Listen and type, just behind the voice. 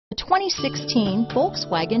2016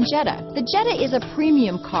 Volkswagen Jetta. The Jetta is a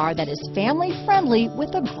premium car that is family friendly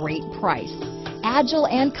with a great price. Agile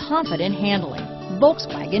and confident handling.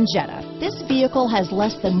 Volkswagen Jetta. This vehicle has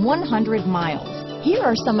less than 100 miles. Here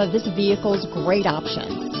are some of this vehicle's great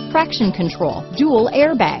options: traction control, dual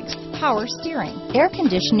airbags, power steering, air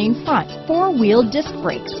conditioning front, four-wheel disc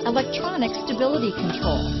brakes, electronic stability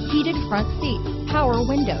control, heated front seats, power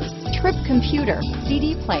windows, trip computer,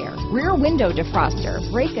 CD player, rear window defroster,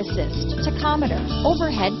 brake assist, tachometer,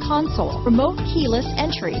 overhead console, remote keyless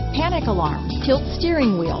entry, panic alarm, tilt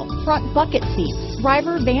steering wheel, front bucket seats,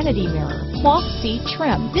 driver vanity mirror, cloth seat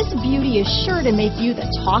trim. This beauty is sure to make you the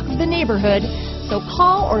talk of the neighborhood, so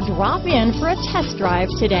call or drop in for a test drive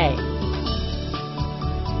today.